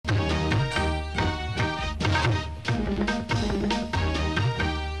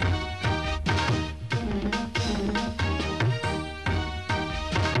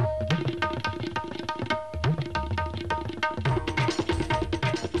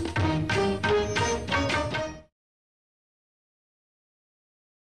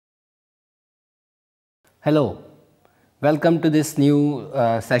Hello, welcome to this new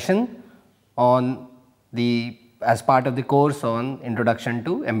session on as part of the course on Introduction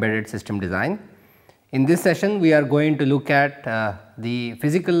to Embedded System Design. In this session, we are going to look at the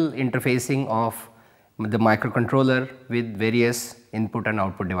physical interfacing of the microcontroller with various input and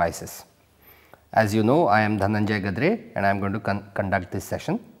output devices. As you know, I am Dhananjay Gadre and I am going to conduct this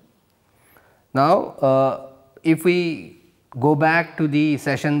session. Now, if we go back to the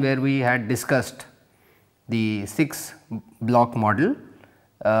session where we had discussed the 6 block model,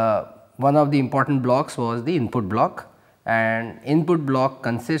 one of the important blocks was the input block, and input block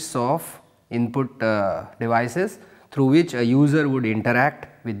consists of input devices through which a user would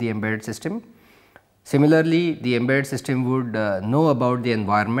interact with the embedded system. Similarly, the embedded system would know about the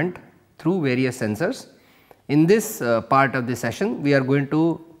environment through various sensors. In this part of the session, we are going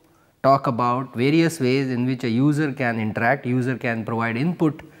to talk about various ways in which a user can interact, user can provide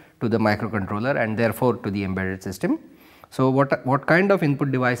input to the microcontroller and therefore to the embedded system. So, what kind of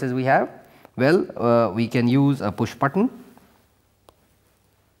input devices we have? Well, we can use a push button,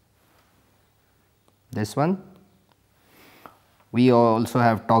 this one. We also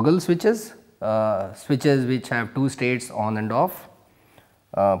have toggle switches, switches which have 2 states on and off.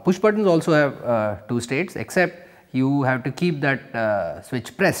 Push buttons also have 2 states, except you have to keep that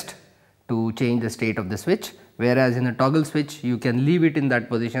switch pressed to change the state of the switch, whereas in a toggle switch you can leave it in that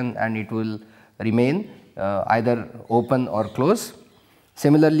position and it will remain either open or close.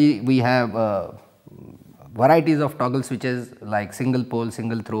 Similarly, we have varieties of toggle switches like single pole,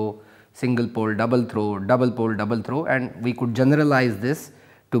 single throw, single pole, double throw, double pole, double throw, and we could generalize this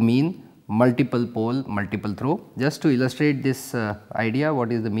to mean multiple pole, multiple throw. Just to illustrate this idea,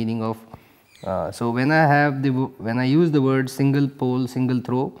 what is the meaning of so when I use the word single pole, single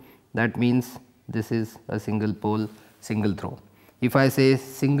throw, that means this is a single pole, single throw. If I say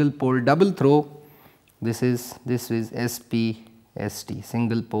single pole double throw, this is SPST,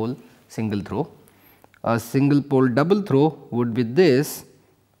 single pole, single throw. A single pole double throw would be this,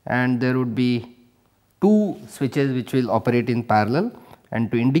 and there would be 2 switches which will operate in parallel, and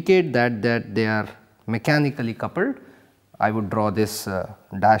to indicate that they are mechanically coupled, I would draw this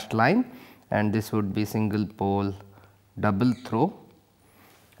dashed line, and this would be single pole double throw,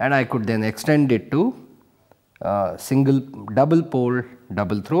 and I could then extend it to double pole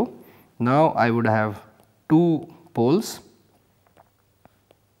double throw. Now, I would have 2 poles,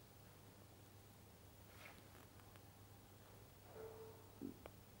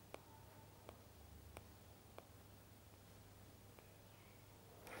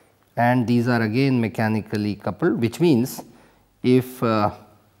 and these are again mechanically coupled, which means if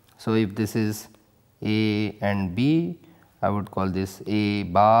if this is A and B, I would call this A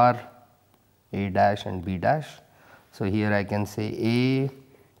bar, A dash and B dash. So, here I can say A,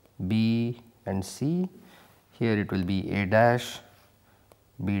 B and C, here it will be A dash,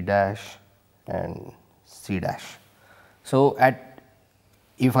 B dash and C dash. So,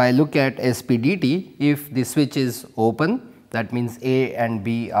 if I look at SPDT, if the switch is open, that means A and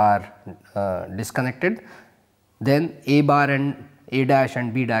B are disconnected, then A bar and A dash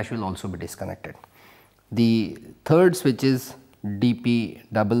and B dash will also be disconnected. The third switch is DP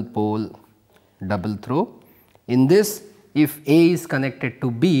double pole double throw. In this, if A is connected to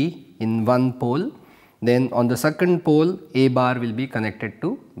B in one pole, then on the second pole A bar will be connected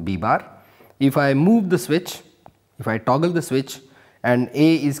to B bar. If I move the switch, if I toggle the switch and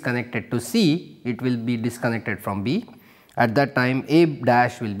A is connected to C, it will be disconnected from B. At that time A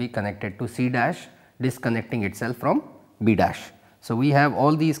dash will be connected to C dash, disconnecting itself from B dash. So, we have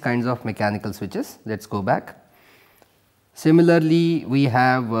all these kinds of mechanical switches. Let us go back. Similarly, we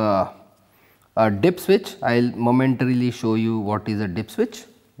have a dip switch. I will momentarily show you what is a dip switch.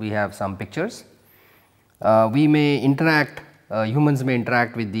 We have some pictures. We may interact, humans may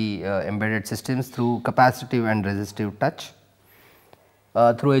interact with the embedded systems through capacitive and resistive touch,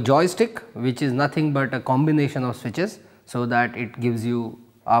 through a joystick, which is nothing but a combination of switches, so that it gives you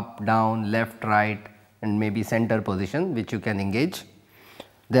up, down, left, right and maybe center position which you can engage.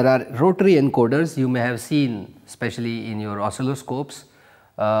 There are rotary encoders, you may have seen especially in your oscilloscopes.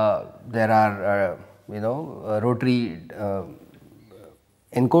 There are rotary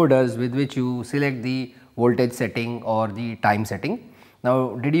encoders with which you select the voltage setting or the time setting.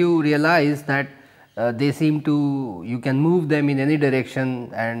 Now, did you realize that they seem to, you can move them in any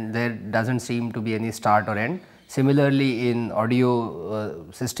direction and there does not seem to be any start or end. Similarly, in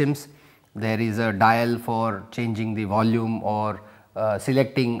audio systems, there is a dial for changing the volume or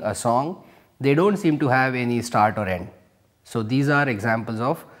selecting a song. They do not seem to have any start or end. So, these are examples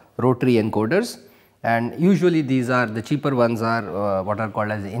of rotary encoders. and usually these are the cheaper ones are what are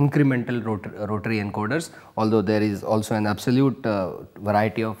called as incremental rotary encoders, although there is also an absolute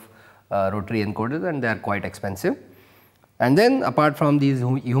variety of rotary encoders and they are quite expensive. And then apart from these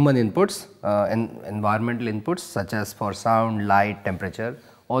human inputs, environmental inputs such as for sound, light, temperature,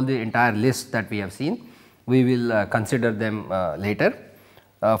 all the entire list that we have seen, we will consider them later.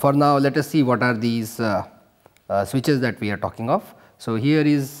 For now, let us see what are these switches that we are talking of. So, here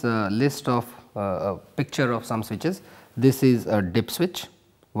is a list of a picture of some switches. This is a dip switch.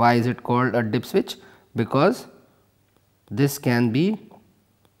 Why is it called a dip switch? Because this can be,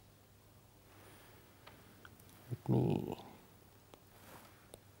 let me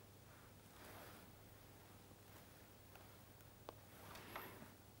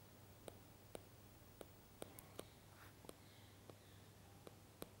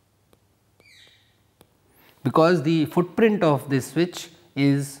because the footprint of this switch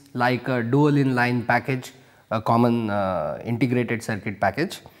is like a dual inline package, a common integrated circuit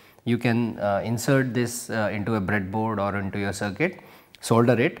package. You can insert this into a breadboard or into your circuit,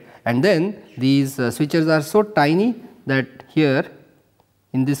 solder it, and then these switches are so tiny that here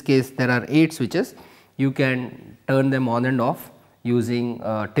in this case there are 8 switches. You can turn them on and off using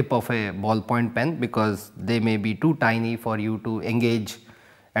a tip of a ballpoint pen, because they may be too tiny for you to engage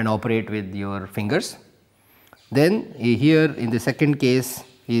and operate with your fingers. Then here in the second case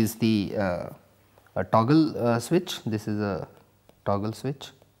is the a toggle switch. This is a toggle switch.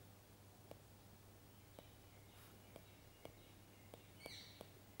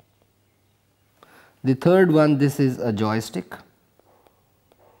 The third one, this is a joystick.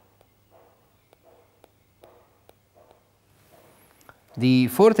 The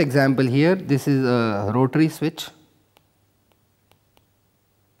fourth example here, this is a rotary switch.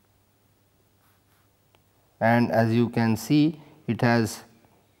 And as you can see, it has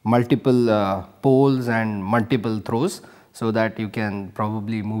multiple poles and multiple throws, so that you can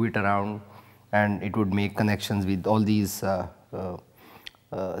probably move it around and it would make connections with all these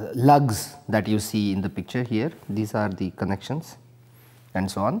lugs that you see in the picture here. These are the connections and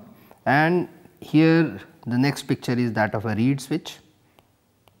so on. And here the next picture is that of a reed switch.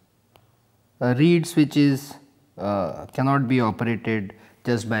 A reed switch is cannot be operated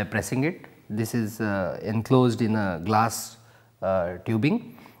just by pressing it. This is enclosed in a glass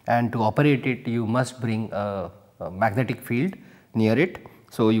tubing, and to operate it you must bring a magnetic field near it.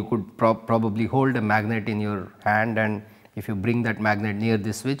 So, you could probably hold a magnet in your hand, and if you bring that magnet near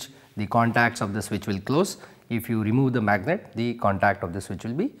this switch, the contacts of the switch will close. If you remove the magnet, the contact of the switch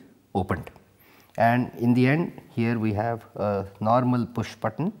will be opened. And in the end, here we have a normal push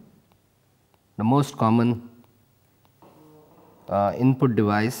button, the most common input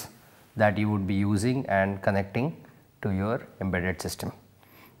device that you would be using and connecting to your embedded system.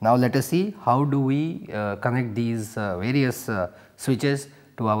 Now, let us see how do we connect these various switches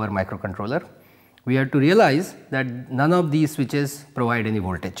to our microcontroller. We have to realize that none of these switches provide any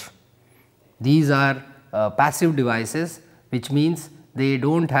voltage. These are passive devices, which means they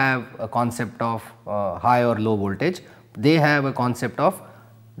do not have a concept of high or low voltage. They have a concept of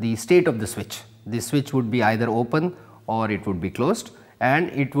the state of the switch. The switch would be either open or it would be closed,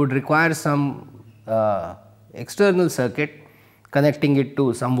 and it would require some external circuit connecting it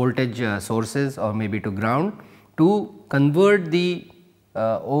to some voltage sources or maybe to ground to convert the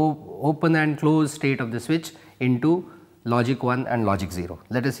open and closed state of the switch into logic 1 and logic 0.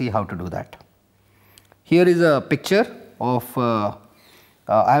 Let us see how to do that. Here is a picture of I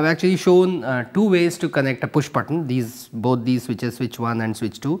have actually shown 2 ways to connect a push button. Both these switches, switch 1 and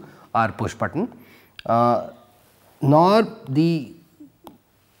switch 2, are push button. Nor the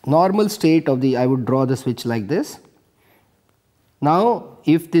normal state of the, I would draw the switch like this. Now,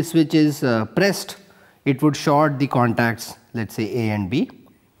 if the switch is pressed, it would short the contacts, let us say A and B,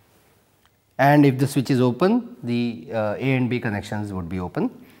 and if the switch is open, the A and B connections would be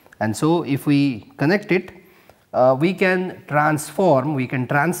open. And so, if we connect it, we can transform, we can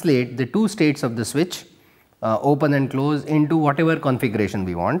translate the 2 states of the switch, open and close, into whatever configuration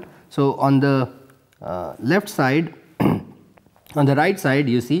we want. So, on the left side, on the right side,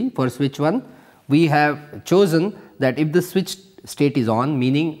 you see for switch 1, we have chosen that if the switch state is on,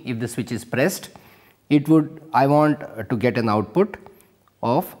 meaning if the switch is pressed, it would, I want to get an output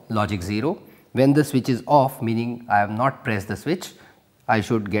of logic 0. When the switch is off, meaning I have not pressed the switch, I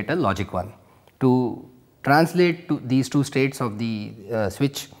should get a logic 1. To translate to these 2 states of the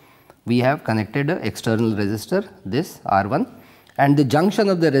switch, we have connected an external resistor, this R1, and the junction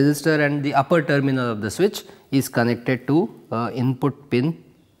of the resistor and the upper terminal of the switch is connected to input pin,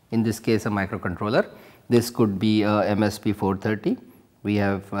 in this case a microcontroller. This could be a MSP 430. We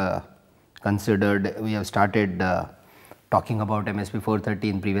have considered, we have started talking about MSP430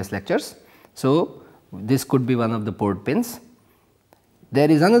 in previous lectures. So, this could be one of the port pins. There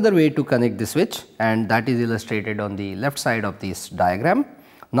is another way to connect the switch, and that is illustrated on the left side of this diagram.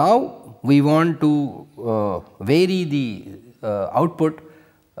 Now, we want to vary the output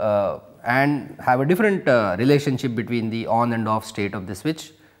and have a different relationship between the on and off state of the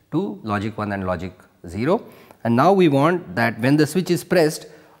switch to logic 1 and logic 0. And now we want that when the switch is pressed,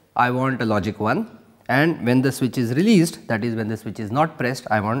 I want a logic 1, and when the switch is released, that is when the switch is not pressed,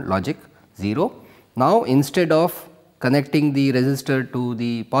 I want logic 0. Now, instead of connecting the resistor to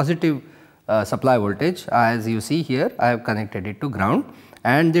the positive supply voltage, as you see here, I have connected it to ground,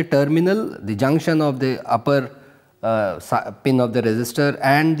 and the terminal, the junction of the upper pin of the resistor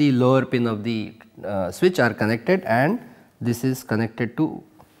and the lower pin of the switch are connected, and this is connected to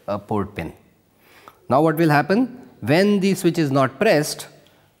a port pin. Now, what will happen when the switch is not pressed,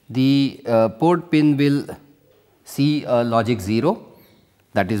 the port pin will see a logic 0,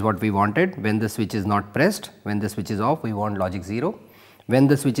 that is what we wanted. When the switch is not pressed, when the switch is off, we want logic 0. When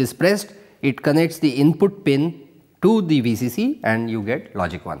the switch is pressed, it connects the input pin to the VCC and you get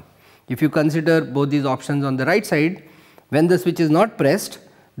logic 1. If you consider both these options on the right side, when the switch is not pressed,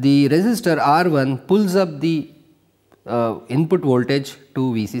 the resistor R1 pulls up the input voltage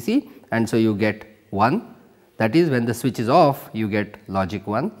to VCC, and so you get 1. That is, when the switch is off, you get logic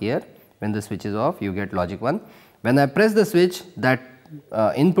 1 here. When the switch is off, you get logic 1. When I press the switch, that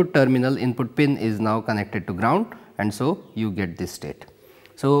input terminal, input pin is now connected to ground, and so you get this state.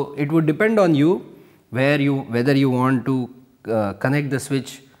 So, it would depend on you whether you want to connect the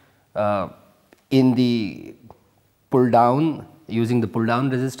switch in the pull down using the pull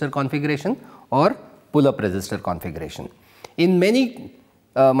down resistor configuration or pull up resistor configuration. In many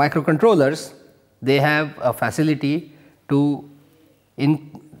microcontrollers, they have a facility to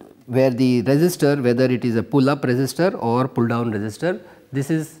where the resistor, whether it is a pull up resistor or pull down resistor, this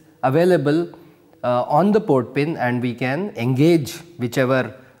is available on the port pin, and we can engage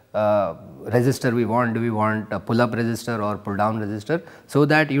whichever resistor we want. Do we want a pull up resistor or pull down resistor, so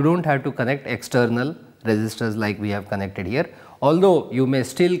that you do not have to connect external resistors like we have connected here, although you may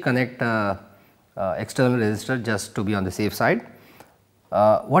still connect external resistor just to be on the safe side.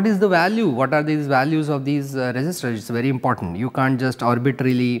 What is the value? What are these values of these resistors? It is very important. You can't just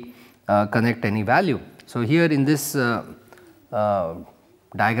arbitrarily connect any value. So, here in this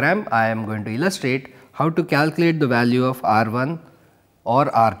diagram, I am going to illustrate how to calculate the value of R1 or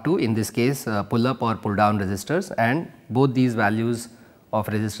R2, in this case pull up or pull down resistors, and both these values of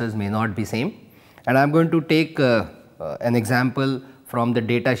resistors may not be same. And I am going to take an example from the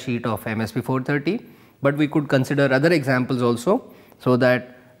data sheet of MSP430, but we could consider other examples also, so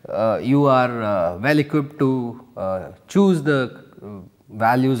that you are well equipped to choose the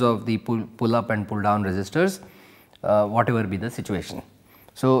values of the pull up and pull down resistors, whatever be the situation.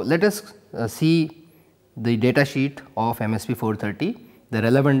 So, let us see the data sheet of MSP430, the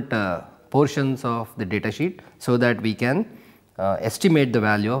relevant portions of the data sheet, so that we can estimate the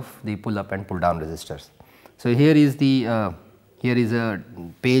value of the pull up and pull down resistors. So, here is the here is a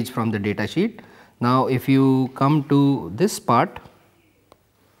page from the data sheet. Now, if you come to this part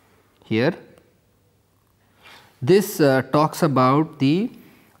here, this talks about the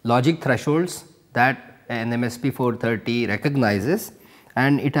logic thresholds that an MSP430 recognizes,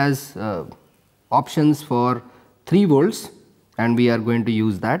 and it has options for 3 volts, and we are going to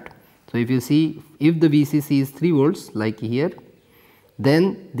use that. So, if you see, if the VCC is 3 volts like here,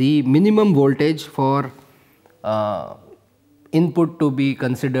 then the minimum voltage for input to be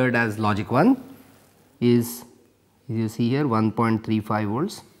considered as logic 1 is, you see here, 1.35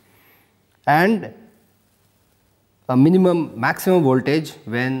 volts, and a maximum voltage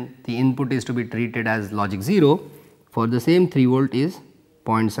when the input is to be treated as logic 0 for the same 3 volt is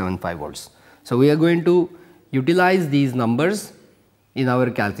 0.75 volts. So, we are going to utilize these numbers in our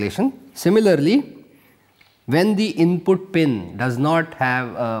calculation. Similarly, when the input pin does not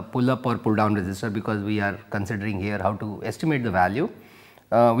have a pull up or pull down resistor, because we are considering here how to estimate the value,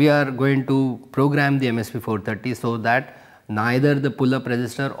 we are going to program the MSP430 so that neither the pull up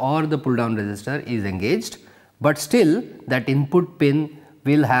resistor or the pull down resistor is engaged, but still that input pin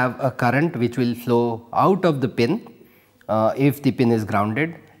will have a current which will flow out of the pin if the pin is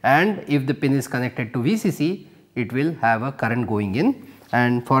grounded, and if the pin is connected to VCC, it will have a current going in,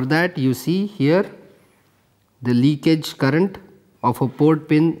 and for that you see here the leakage current of a port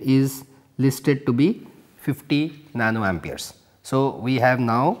pin is listed to be 50 nanoamperes. So, we have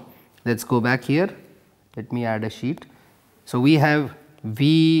now, let us go back here, let me add a sheet. So, we have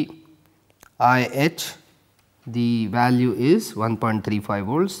VIH, the value is 1.35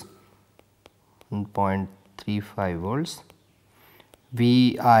 volts, 1.35 volts,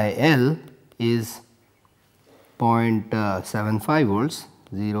 VIL is 0.75 volts,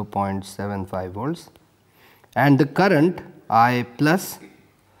 0.75 volts, and the current I plus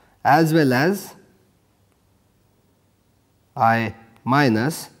as well as I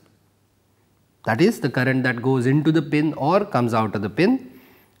minus, that is the current that goes into the pin or comes out of the pin,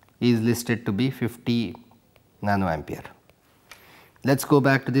 is listed to be 50 nanoampere. Let us go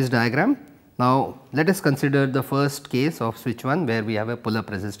back to this diagram. Now, let us consider the first case of switch 1 where we have a pull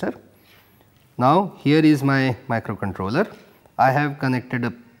up resistor. Now, here is my microcontroller. I have connected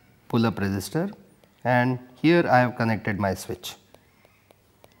a pull up resistor and here I have connected my switch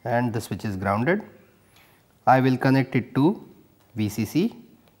and the switch is grounded. I will connect it to VCC.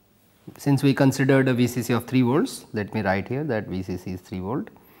 Since we considered a VCC of 3 volts, let me write here that VCC is 3 volt.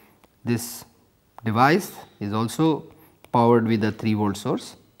 This device is also powered with a 3 volt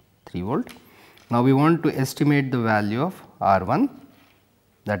source, 3 volt. Now, we want to estimate the value of R1,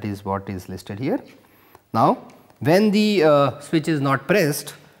 that is what is listed here. Now, when the switch is not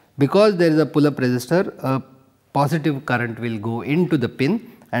pressed, because there is a pull up resistor, a positive current will go into the pin,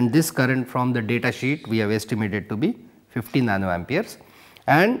 and this current from the data sheet we have estimated to be 50 nanoamperes,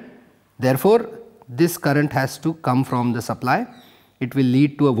 and therefore, this current has to come from the supply. It will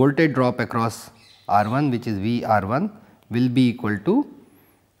lead to a voltage drop across R1, which is VR1 will be equal to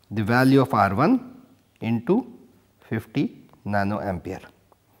the value of R1 into 50 nanoampere.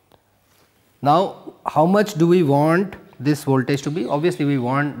 Now, how much do we want this voltage to be? Obviously, we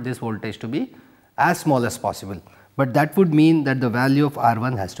want this voltage to be as small as possible, but that would mean that the value of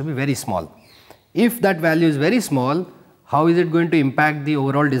R1 has to be very small. If that value is very small, how is it going to impact the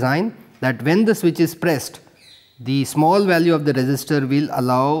overall design? That when the switch is pressed, the small value of the resistor will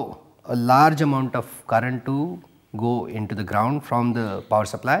allow a large amount of current to go into the ground from the power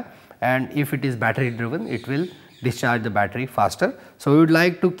supply, and if it is battery driven, it will discharge the battery faster. So, we would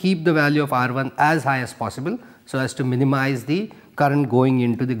like to keep the value of R1 as high as possible, so as to minimize the current going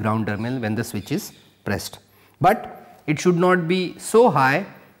into the ground terminal when the switch is pressed. But it should not be so high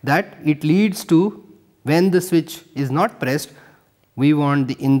that it leads to, when the switch is not pressed, we want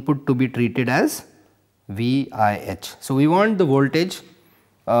the input to be treated as VIH. So, we want the voltage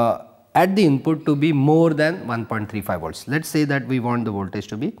at the input to be more than 1.35 volts. Let us say that we want the voltage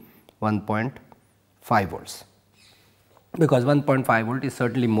to be 1.5 volts, because 1.5 volt is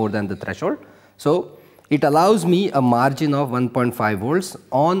certainly more than the threshold. So, it allows me a margin of 1.5 volts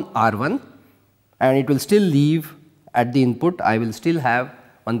on R1, and it will still leave at the input, I will still have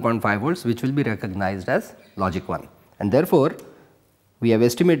 1.5 volts, which will be recognized as logic 1, and therefore, we have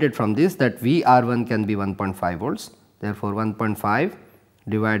estimated from this that VR1 can be 1.5 volts. Therefore, 1.5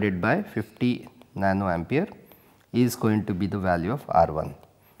 divided by 50 nanoampere is going to be the value of R1.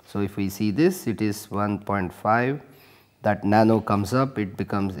 So, if we see this, it is 1.5, that nano comes up, it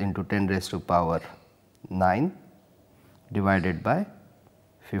becomes into 10 raised to power 9 divided by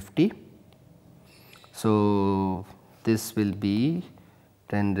 50. So, this will be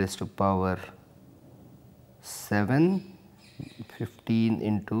 10 raised to power 7, 15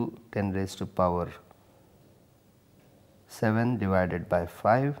 into 10 raised to power 7 divided by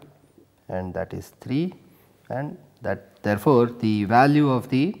 5, and that is 3, and that therefore, the value of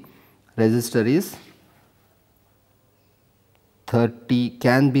the resistor is 30,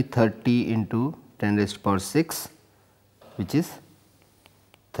 can be 30 into 10 raised to power 6, which is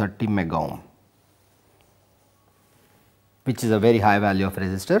 30 mega ohm, which is a very high value of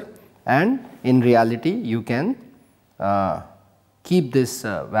resistor, and in reality you can keep this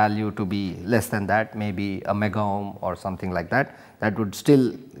value to be less than that, maybe a mega ohm or something like that. That would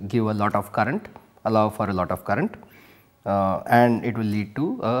still give a lot of current, allow for a lot of current, and it will lead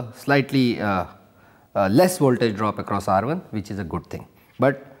to a slightly less voltage drop across R1, which is a good thing.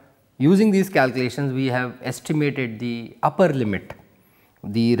 But using these calculations, we have estimated the upper limit.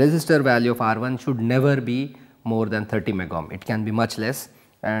 The resistor value of R1 should never be more than 30 mega ohm. It can be much less,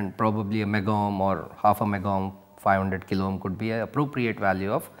 and probably a mega ohm or half a mega ohm, 500 kilo ohm could be an appropriate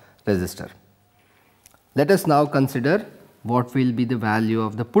value of resistor. Let us now consider what will be the value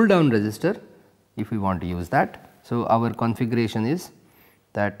of the pull down resistor if we want to use that. So, our configuration is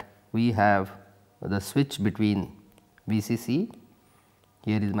that we have the switch between VCC,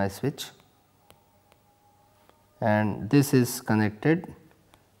 here is my switch, and this is connected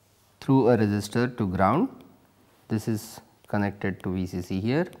through a resistor to ground. This is connected to VCC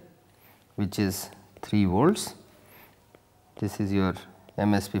here, which is 3 volts. This is your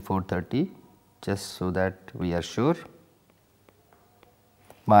MSP 430, just so that we are sure.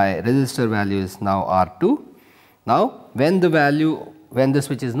 My resistor value is now R2. Now, when the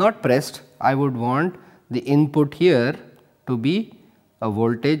switch is not pressed, I would want the input here to be a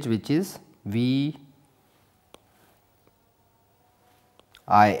voltage which is VIL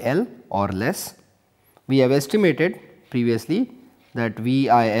or less. We have estimated previously that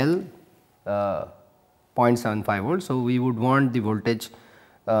VIL 0.75 volts. So, we would want the voltage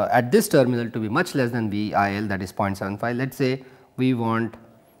at this terminal to be much less than VIL, that is 0.75. Let us say we want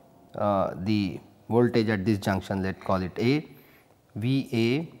the voltage at this junction, let us call it A,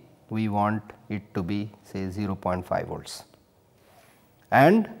 VA we want it to be say 0.5 volts.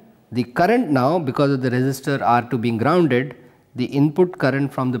 And the current now, because of the resistor R2 being grounded, the input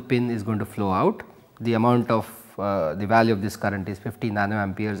current from the pin is going to flow out. The amount of the value of this current is 50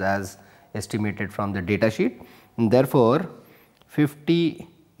 nanoamperes as estimated from the data sheet, and therefore 50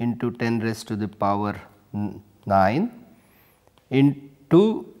 into 10 raised to the power 9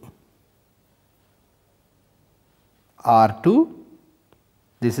 into R2,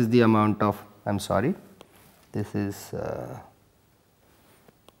 this is the amount of, I am sorry, this is let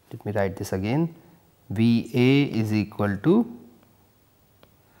me write this again, VA is equal to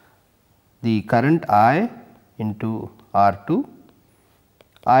the current I into R2.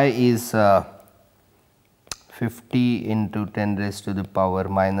 I is 50 into 10 raised to the power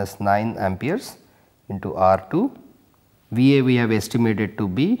minus 9 amperes into R2. VA we have estimated to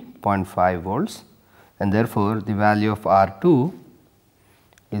be 0.5 volts, and therefore, the value of R2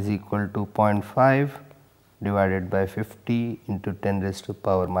 is equal to 0.5 divided by 50 into 10 raised to the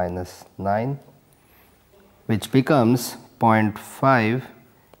power minus 9, which becomes 0.5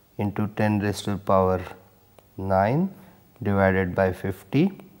 into 10 raised to the power 9 divided by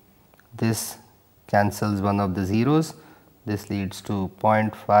 50. This cancels one of the zeros, this leads to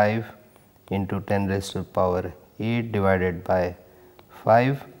 0.5 into 10 raised to the power 8 divided by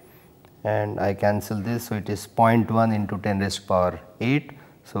 5, and I cancel this. So, it is 0.1 into 10 raised to the power 8.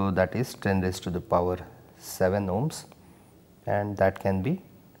 So, that is 10 raised to the power 7 ohms, and that can be,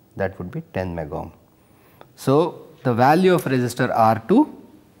 that would be 10 mega ohm. So, the value of resistor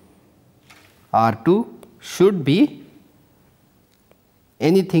R2 should be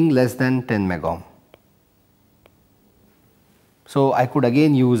anything less than 10 mega ohm. So, I could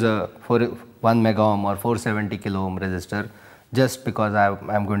again use a 1 mega ohm or 470 kilo ohm resistor, just because I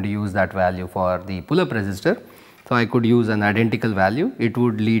am going to use that value for the pull up resistor. So, I could use an identical value, it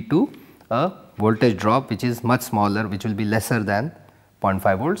would lead to a voltage drop which is much smaller, which will be lesser than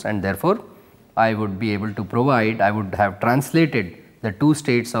 0.5 volts, and therefore, I would be able to provide, I would have translated the two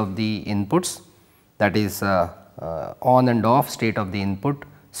states of the inputs, that is on and off state of the input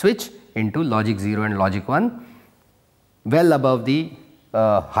switch into logic 0 and logic 1 well above the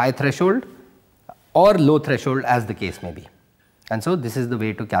high threshold or low threshold as the case may be. And so, this is the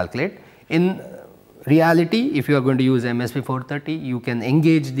way to calculate. In reality, if you are going to use MSP 430, you can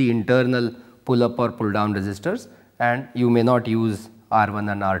engage the internal pull up or pull down resistors, and you may not use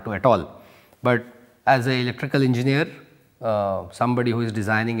R1 and R2 at all. But as an electrical engineer, somebody who is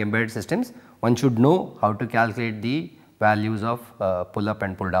designing embedded systems, one should know how to calculate the values of pull up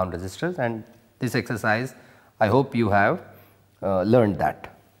and pull down resistors, and this exercise I hope you have learned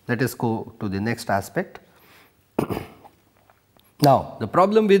that. Let us go to the next aspect. Now, the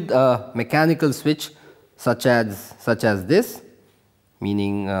problem with a mechanical switch such as this,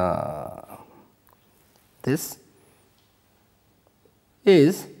 meaning this,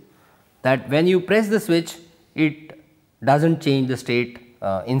 is that when you press the switch, it does not change the state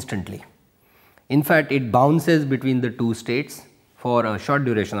instantly. In fact, it bounces between the two states for a short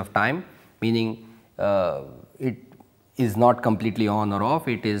duration of time, meaning it is not completely on or off,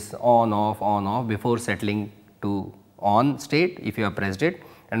 it is on off before settling to on state if you have pressed it,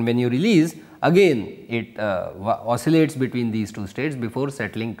 and when you release again it oscillates between these two states before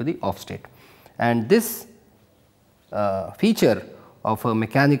settling to the off state. And this feature of a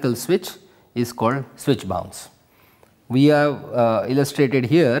mechanical switch is called switch bounce. We have illustrated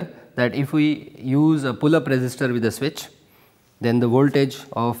here that if we use a pull up resistor with a switch, then the voltage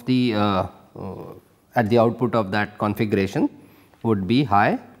of the at the output of that configuration would be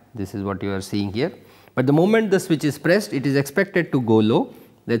high. This is what you are seeing here. But the moment the switch is pressed, it is expected to go low.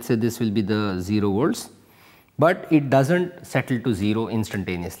 Let us say this will be the 0 volts, but it does not settle to 0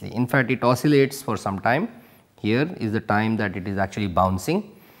 instantaneously. In fact, it oscillates for some time. Here is the time that it is actually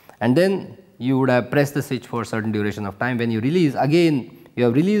bouncing, and then you would have pressed the switch for a certain duration of time. When you release, again you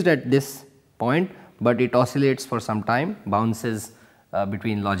have released at this point, but it oscillates for some time, bounces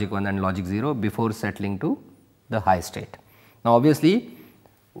between logic 1 and logic 0 before settling to the high state. Now, obviously,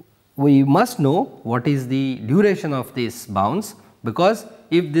 we must know what is the duration of this bounce, because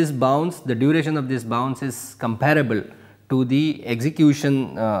if this bounce, the duration of this bounce is comparable to the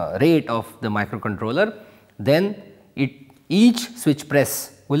execution rate of the microcontroller, then each switch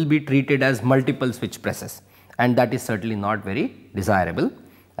press will be treated as multiple switch presses, and that is certainly not very desirable.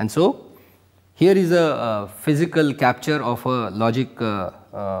 And so, here is a physical capture of a logic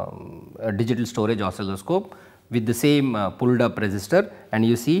a digital storage oscilloscope with the same pulled up resistor, and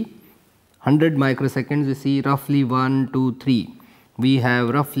you see 100 microseconds, you see roughly 1, 2, 3. We have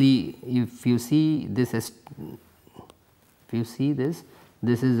roughly, if you see this,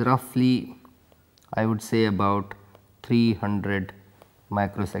 this is roughly, I would say, about 300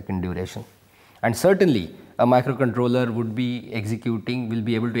 microsecond duration. And certainly a microcontroller would be executing, will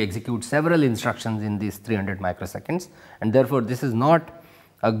be able to execute several instructions in these 300 microseconds, and therefore, this is not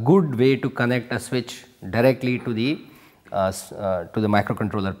a good way to connect a switch directly to the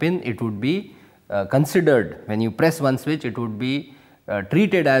microcontroller pin. It would be considered, when you press one switch, it would be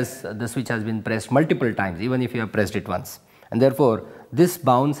treated as the switch has been pressed multiple times, even if you have pressed it once, and therefore, this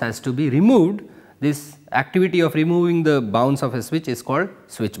bounce has to be removed. This activity of removing the bounce of a switch is called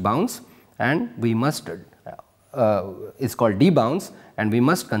switch bounce, and we must is called debounce, and we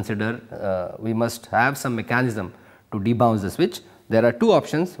must consider we must have some mechanism to debounce the switch. There are two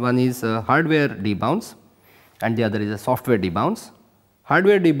options, one is hardware debounce and the other is a software debounce.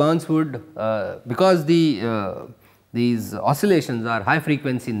 Hardware debounce would, because these oscillations are high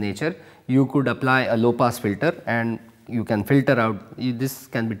frequency in nature, you could apply a low pass filter and you can filter out, this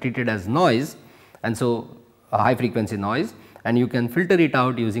can be treated as noise, and so a high frequency noise, and you can filter it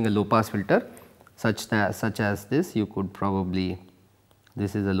out using a low pass filter such as this. You could probably,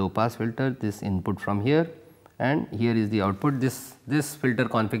 this is a low pass filter, this input from here and here is the output. This filter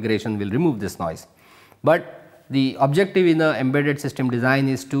configuration will remove this noise, but the objective in the embedded system design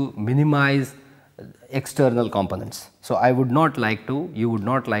is to minimize external components. So, I would not like to, you would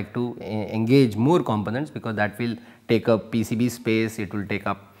not like to engage more components, because that will take up PCB space, it will take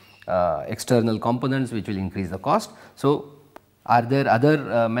up external components which will increase the cost. So, are there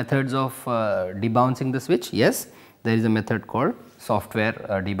other methods of debouncing the switch? Yes, there is a method called software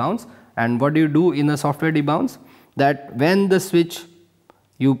debounce. And what do you do in a software debounce? That when the switch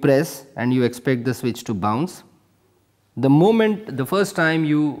you press and you expect the switch to bounce, the moment, the first time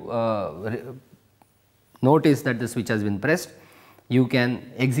you notice that the switch has been pressed, you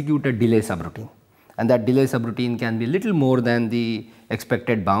can execute a delay subroutine, and that delay subroutine can be little more than the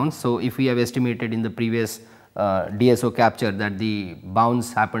expected bounce. So, if we have estimated in the previous DSO capture that the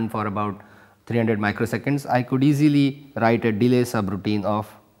bounce happened for about 300 microseconds, I could easily write a delay subroutine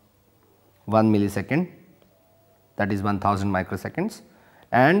of 1 millisecond, that is 1000 microseconds,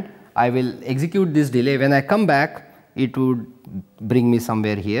 and I will execute this delay. When I come back, it would bring me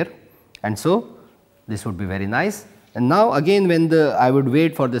somewhere here, and so this would be very nice. And now again, when I would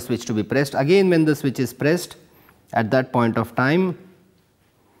wait for the switch to be pressed, again when the switch is pressed, at that point of time,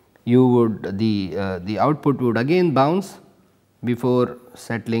 you would the output would again bounce before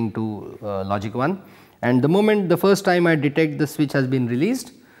settling to logic 1, and the moment the first time I detect the switch has been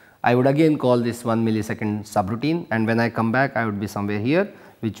released, I would again call this 1 millisecond subroutine, and when I come back, I would be somewhere here,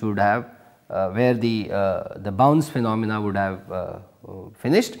 which would have where the bounce phenomena would have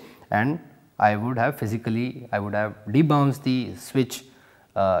finished, and I would have debounced the switch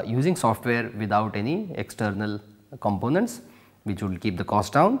using software without any external components, which would keep the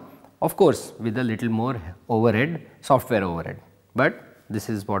cost down, of course with a little more overhead, software overhead, but this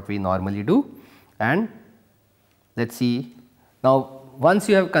is what we normally do. And let us see now, once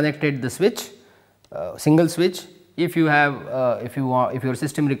you have connected the switch, single switch, if you have if your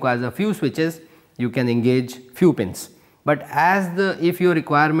system requires a few switches, you can engage few pins, but if your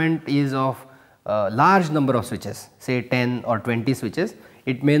requirement is of large number of switches, say 10 or 20 switches,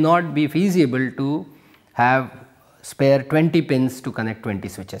 it may not be feasible to have spare 20 pins to connect 20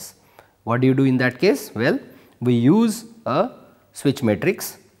 switches. What do you do in that case? Well, we use a switch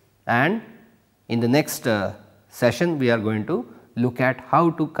matrix, and in the next session we are going to look at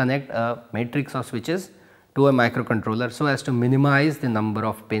how to connect a matrix of switches to a microcontroller so as to minimize the number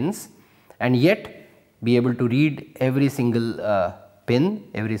of pins and yet be able to read every single pin,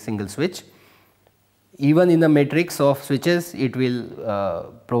 every single switch. Even in the matrix of switches, it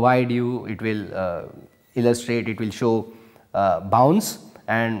will provide you, it will illustrate, it will show bounce,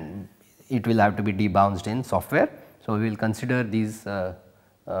 and it will have to be debounced in software. So, we will consider these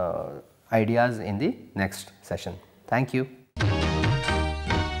ideas in the next session. Thank you.